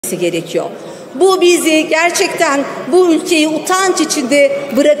edilmesi gerekiyor. Bu bizi gerçekten, bu ülkeyi utanç içinde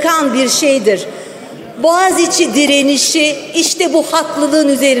bırakan bir şeydir. Boğaziçi direnişi işte bu haklılığın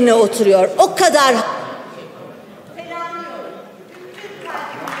üzerine oturuyor. O kadar.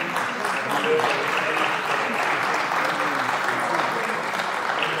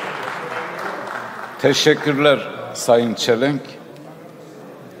 Teşekkürler Sayın Çelenk.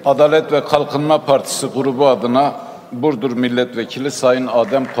 Adalet ve Kalkınma Partisi grubu adına Burdur Milletvekili Sayın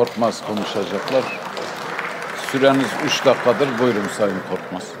Adem Korkmaz konuşacaklar. Süreniz 3 dakikadır. Buyurun Sayın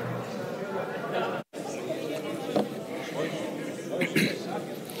Korkmaz.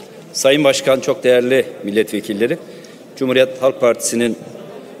 Sayın Başkan, çok değerli milletvekilleri, Cumhuriyet Halk Partisi'nin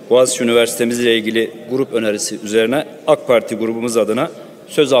Boğaziçi Üniversitemiz ile ilgili grup önerisi üzerine AK Parti grubumuz adına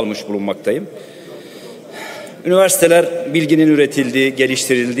söz almış bulunmaktayım. Üniversiteler bilginin üretildiği,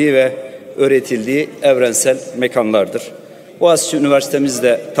 geliştirildiği ve öğretildiği evrensel mekanlardır. Boğaziçi Üniversitemiz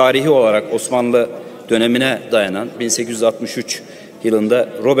de tarihi olarak Osmanlı dönemine dayanan 1863 yılında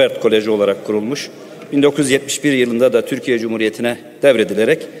Robert Koleji olarak kurulmuş, 1971 yılında da Türkiye Cumhuriyeti'ne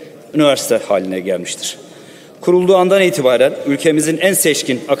devredilerek üniversite haline gelmiştir. Kurulduğu andan itibaren ülkemizin en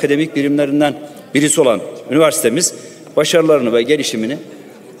seçkin akademik birimlerinden birisi olan üniversitemiz başarılarını ve gelişimini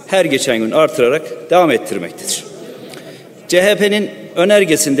her geçen gün artırarak devam ettirmektedir. CHP'nin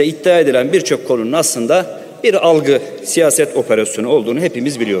önergesinde iddia edilen birçok konunun aslında bir algı, siyaset operasyonu olduğunu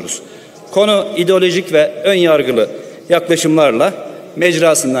hepimiz biliyoruz. Konu ideolojik ve ön yargılı yaklaşımlarla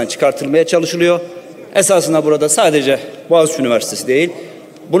mecrasından çıkartılmaya çalışılıyor. Esasında burada sadece Boğaziçi Üniversitesi değil,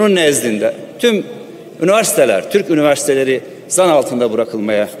 bunun nezdinde tüm üniversiteler, Türk üniversiteleri zan altında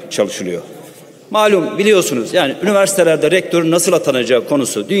bırakılmaya çalışılıyor. Malum, biliyorsunuz, yani üniversitelerde rektörün nasıl atanacağı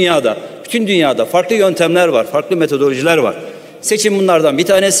konusu dünyada, bütün dünyada farklı yöntemler var, farklı metodolojiler var. Seçim bunlardan bir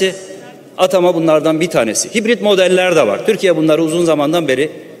tanesi, atama bunlardan bir tanesi. Hibrit modeller de var. Türkiye bunları uzun zamandan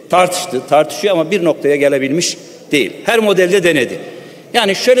beri tartışıyor ama bir noktaya gelebilmiş değil. Her modelde denedi.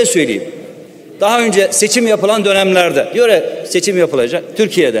 Yani şöyle söyleyeyim, daha önce seçim yapılan dönemlerde, seçim yapılacak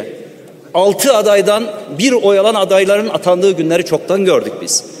Türkiye'de 6 adaydan bir oy alan adayların atandığı günleri çoktan gördük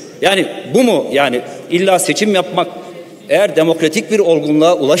biz. Yani bu mu? Yani illa seçim yapmak, eğer demokratik bir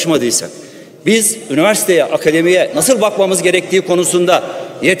olgunluğa ulaşmadıysak, biz üniversiteye, akademiye nasıl bakmamız gerektiği konusunda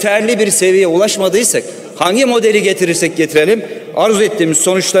yeterli bir seviyeye ulaşmadıysak, hangi modeli getirirsek getirelim, arzu ettiğimiz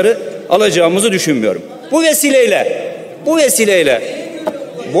sonuçları alacağımızı düşünmüyorum. Bu vesileyle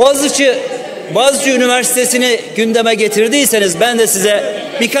Boğaziçi Üniversitesi'ni gündeme getirdiyseniz ben de size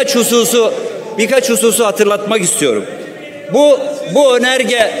birkaç hususu hatırlatmak istiyorum.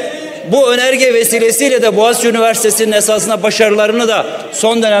 Bu önerge vesilesiyle de Boğaziçi Üniversitesi'nin esasına başarılarını da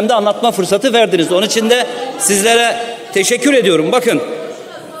son dönemde anlatma fırsatı verdiniz. Onun için de sizlere teşekkür ediyorum. Bakın,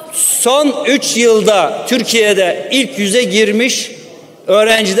 son 3 yılda Türkiye'de ilk 100'e girmiş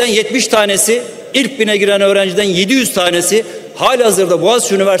öğrenciden 70 tanesi, ilk 1000'e giren öğrenciden 700 tanesi halihazırda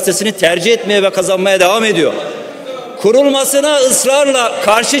Boğaziçi Üniversitesi'ni tercih etmeye ve kazanmaya devam ediyor. Kurulmasına ısrarla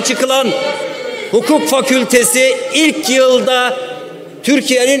karşı çıkılan Hukuk Fakültesi ilk yılda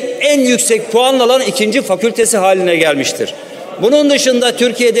Türkiye'nin en yüksek puanla alan 2. fakültesi haline gelmiştir. Bunun dışında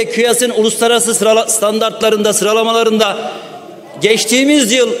Türkiye'de KÜYAS'ın uluslararası standartlarında, sıralamalarında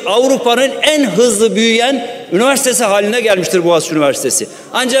geçtiğimiz yıl Avrupa'nın en hızlı büyüyen üniversitesi haline gelmiştir Boğaziçi Üniversitesi.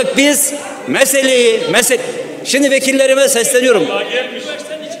 Ancak biz şimdi vekillerime sesleniyorum.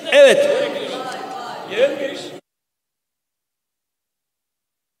 Evet.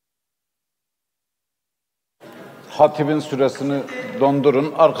 Hatibin süresini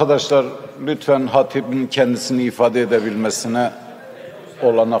dondurun. Arkadaşlar, lütfen hatibin kendisini ifade edebilmesine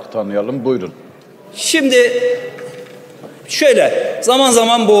olanak tanıyalım. Buyurun. Şimdi şöyle, zaman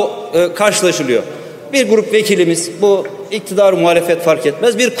zaman bu karşılaşılıyor. Bir grup vekilimiz, bu iktidar muhalefet fark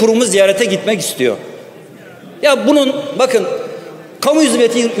etmez, bir kurumu ziyarete gitmek istiyor. Ya bunun, bakın, kamu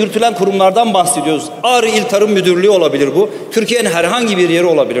hizmeti yürütülen kurumlardan bahsediyoruz. Ağrı İl Tarım Müdürlüğü olabilir bu. Türkiye'nin herhangi bir yeri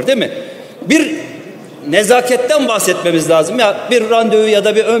olabilir, değil mi? Bir nezaketten bahsetmemiz lazım. Ya bir randevu ya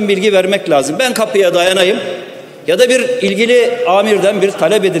da bir ön bilgi vermek lazım. Ben kapıya dayanayım ya da bir ilgili amirden bir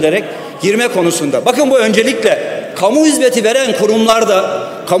talep edilerek girme konusunda. Bakın, bu öncelikle kamu hizmeti veren kurumlarda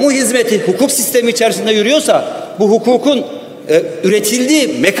kamu hizmeti hukuk sistemi içerisinde yürüyorsa bu hukukun üretildiği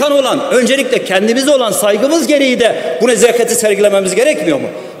mekan olan, öncelikle kendimize olan saygımız gereği de bu nezaketi sergilememiz gerekmiyor mu?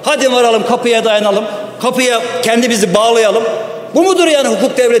 Hadi varalım, kapıya dayanalım, kapıya kendimizi bağlayalım. Bu mudur yani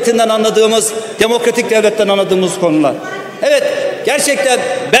hukuk devletinden anladığımız, demokratik devletten anladığımız konular? Evet, gerçekten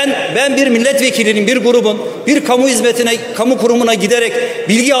ben bir milletvekilinin, bir grubun bir kamu hizmetine, kamu kurumuna giderek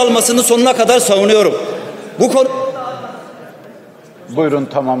bilgi almasını sonuna kadar savunuyorum. Buyurun,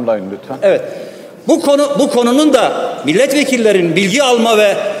 tamamlayın lütfen. Evet. Bu konunun da milletvekillerinin bilgi alma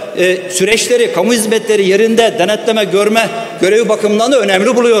ve süreçleri, kamu hizmetleri yerinde denetleme, görme görevi bakımından da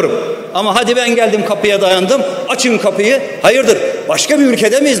önemli buluyorum. Ama hadi ben geldim kapıya dayandım, açın kapıyı. Hayırdır? Başka bir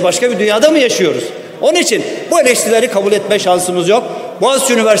ülkede miyiz? Başka bir dünyada mı yaşıyoruz? Onun için bu eleştirileri kabul etme şansımız yok.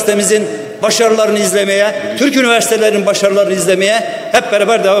 Boğaziçi Üniversitemizin başarılarını izlemeye, Türk üniversitelerinin başarılarını izlemeye hep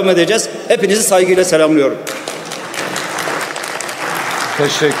beraber devam edeceğiz. Hepinizi saygıyla selamlıyorum.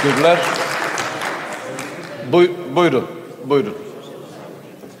 Teşekkürler. Buyurun. Buyurun.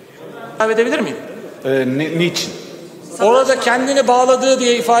 İlave edebilir miyim? Niçin? Orada kendini bağladığı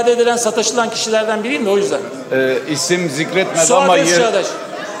diye ifade edilen, sataşılan kişilerden biriyim de o yüzden. İsim zikretmedi Suat ama Özçağdaş.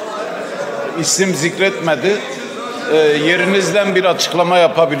 isim zikretmedi. Yerinizden bir açıklama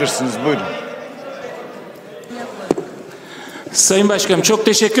yapabilirsiniz. Buyurun. Sayın Başkanım çok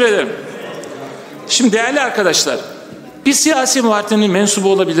teşekkür ederim. Şimdi değerli arkadaşlar, bir siyasi partinin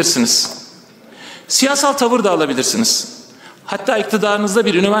mensubu olabilirsiniz. Siyasal tavır da alabilirsiniz. Hatta iktidarınızda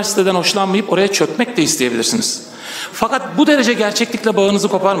bir üniversiteden hoşlanmayıp oraya çökmek de isteyebilirsiniz. Fakat bu derece gerçeklikle bağınızı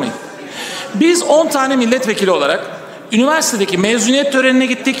koparmayın. Biz 10 tane milletvekili olarak üniversitedeki mezuniyet törenine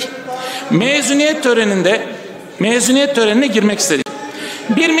gittik. Mezuniyet törenine girmek istedik.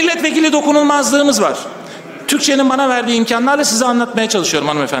 Bir milletvekili dokunulmazlığımız var. Türkçenin bana verdiği imkanlarla size anlatmaya çalışıyorum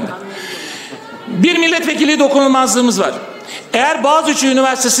hanımefendi. Bir milletvekili dokunulmazlığımız var. Eğer Boğaziçi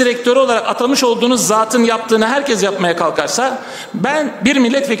Üniversitesi rektörü olarak atamış olduğunuz zatın yaptığını herkes yapmaya kalkarsa, ben bir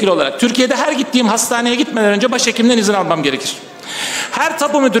milletvekili olarak Türkiye'de her gittiğim hastaneye gitmeden önce başhekimden izin almam gerekir. Her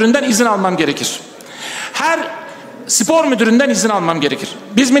tapu müdüründen izin almam gerekir. Her spor müdüründen izin almam gerekir.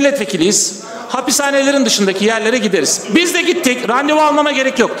 Biz milletvekiliyiz. Hapishanelerin dışındaki yerlere gideriz. Biz de gittik. Randevu almama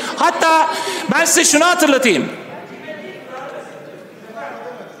gerek yok. Hatta ben size şunu hatırlatayım.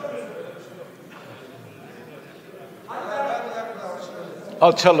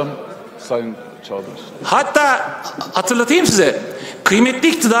 Açalım Sayın Çağdaş. Hatta hatırlatayım size. Kıymetli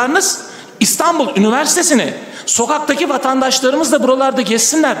iktidarınız İstanbul Üniversitesi'ni sokaktaki vatandaşlarımız da buralarda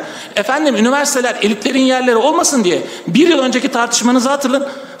gezsinler. Efendim üniversiteler elitlerin yerleri olmasın diye bir yıl önceki tartışmanızı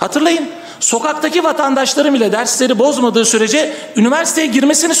hatırlayın. Sokaktaki vatandaşların bile dersleri bozmadığı sürece üniversiteye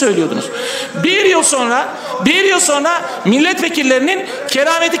girmesini söylüyordunuz. Bir yıl sonra milletvekillerinin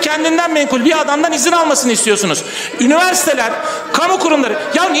kerameti kendinden menkul bir adamdan izin almasını istiyorsunuz. Üniversiteler, kamu kurumları,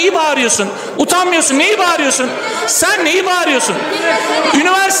 ya neyi bağırıyorsun? Utanmıyorsun, neyi bağırıyorsun? Sen neyi bağırıyorsun?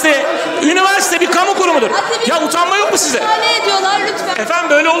 Üniversite bir kamu kurumudur. Ya utanma yok mu size? Efendim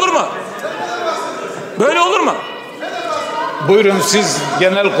böyle olur mu? Böyle olur mu? Buyurun siz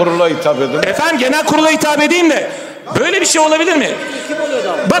genel kurula hitap edin. Efendim genel kurula hitap edeyim de böyle bir şey olabilir mi?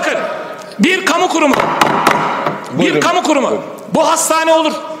 Bakın bir kamu kurumu. Buyurun. Bir kamu kurumu. Buyurun. Bu hastane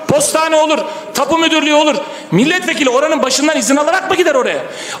olur, postane olur, tapu müdürlüğü olur. Milletvekili oranın başından izin alarak mı gider oraya?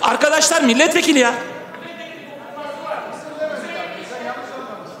 Arkadaşlar milletvekili ya.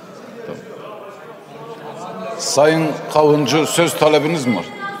 Sayın Kavuncu söz talebiniz mi var?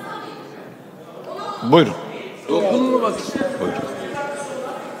 Buyurun. Buyurun.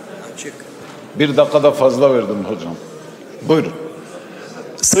 Bir dakikada fazla verdim hocam. Buyurun.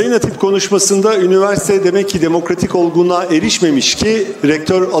 Sayın Hatip konuşmasında üniversite demek ki demokratik olgunluğa erişmemiş ki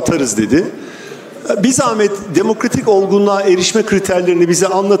rektör atarız dedi. Bir zahmet demokratik olgunluğa erişme kriterlerini bize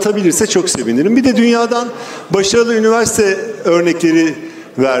anlatabilirse çok sevinirim. Bir de dünyadan başarılı üniversite örnekleri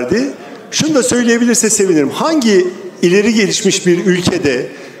verdi. Şunu da söyleyebilirse sevinirim. Hangi ileri gelişmiş bir ülkede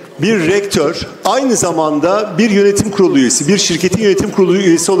bir rektör aynı zamanda bir yönetim kurulu üyesi, bir şirketin yönetim kurulu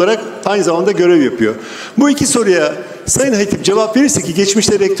üyesi olarak aynı zamanda görev yapıyor? Bu iki soruya Sayın Hatip cevap verirse ki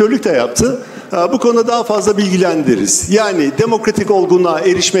geçmişte rektörlük de yaptı, bu konuda daha fazla bilgilendiririz. Yani demokratik olgunluğa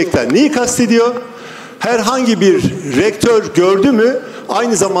erişmekten neyi kastediyor? Herhangi bir rektör gördü mü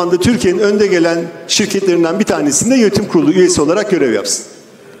aynı zamanda Türkiye'nin önde gelen şirketlerinden bir tanesinde yönetim kurulu üyesi olarak görev yapsın.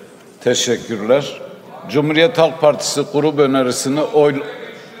 Teşekkürler. Cumhuriyet Halk Partisi grup önerisini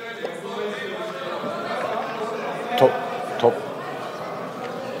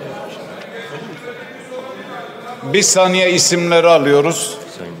Bir saniye isimleri alıyoruz.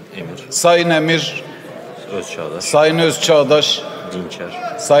 Sayın Emir, Özçağdaş, Sayın Özçağdaş,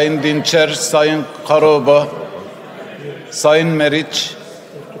 Dinçer, Sayın Dinçer, Sayın Karaoba, Sayın Meriç,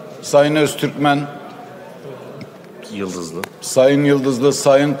 Sayın Öztürkmen, Yıldızlı, Sayın Yıldızlı,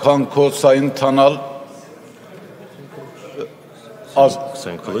 Sayın Kanko, Sayın Tanal,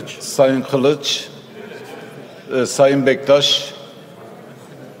 Sayın Kılıç, Sayın Kılıç, Sayın Bektaş,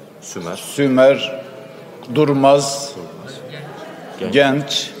 Sümer, Durmaz,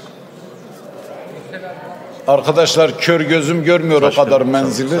 Genç. Arkadaşlar kör gözüm görmüyor Taşkın, o kadar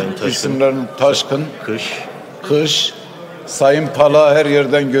menzili. Sayın Taşkın, İsimlerin Taşkın, Kış, Sayın Pala her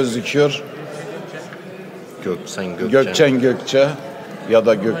yerden gözüküyor. Sayın Gökçe, ya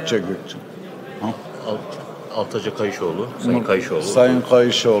da Gökçe Gökçe. Altaca Kayışoğlu, Sayın Kayışoğlu. Sayın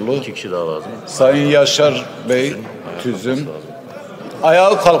Kayışoğlu. 2 kişi daha lazım. Sayın Yaşar Bey, Tüzün.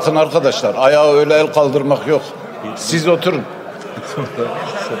 Ayağa kalkın arkadaşlar. Ayağa öyle el kaldırmak yok. Siz oturun.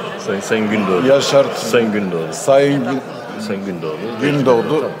 Sayın Gündoğdu. Yaşar Sayın Gündoğdu. Sayın Gündoğdu.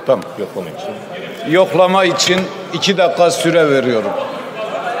 Gündoğdu. Tamam. Yoklama için. Yoklama için 2 dakika süre veriyorum.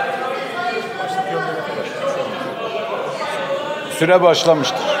 Süre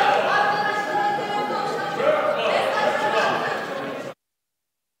başlamıştır.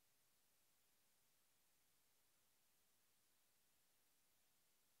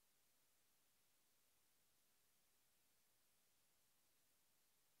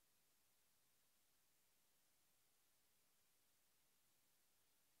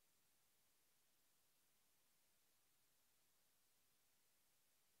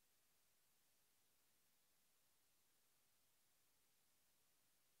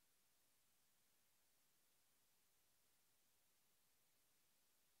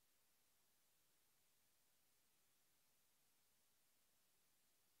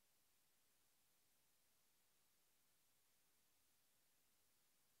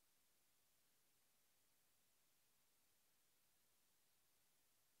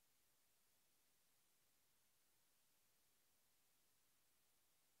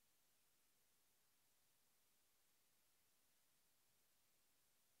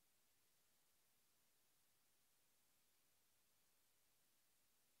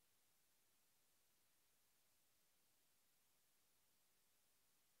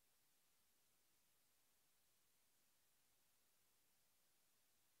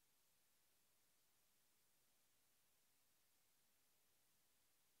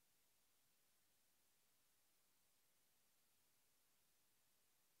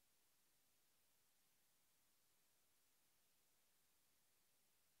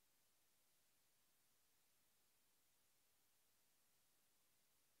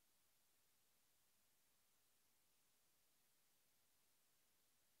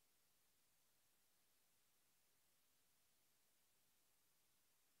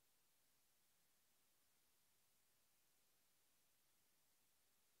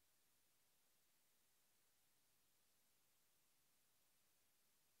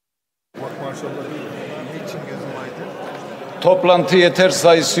 Toplantı yeter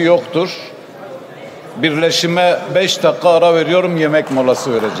sayısı yoktur. Birleşime 5 dakika ara veriyorum. Yemek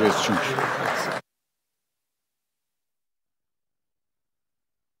molası vereceğiz çünkü.